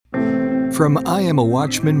From I Am a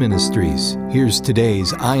Watchman Ministries, here's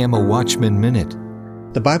today's I Am a Watchman Minute.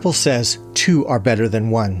 The Bible says, 2 are better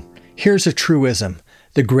than 1. Here's a truism.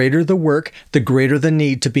 The greater the work, the greater the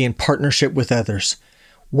need to be in partnership with others.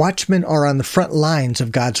 Watchmen are on the front lines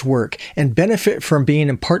of God's work and benefit from being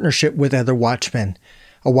in partnership with other watchmen.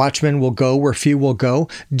 A watchman will go where few will go,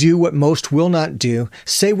 do what most will not do,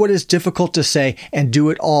 say what is difficult to say, and do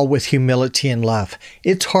it all with humility and love.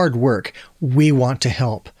 It's hard work. We want to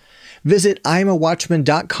help. Visit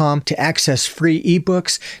IamAWatchman.com to access free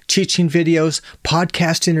ebooks, teaching videos,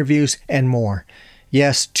 podcast interviews, and more.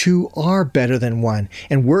 Yes, 2 are better than 1,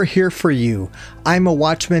 and we're here for you. I'm a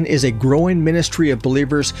Watchman is a growing ministry of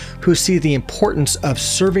believers who see the importance of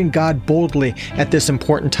serving God boldly at this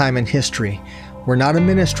important time in history. We're not a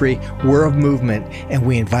ministry, we're a movement, and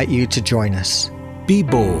we invite you to join us. Be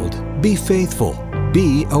bold, be faithful,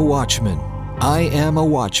 be a watchman.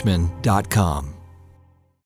 IamAWatchman.com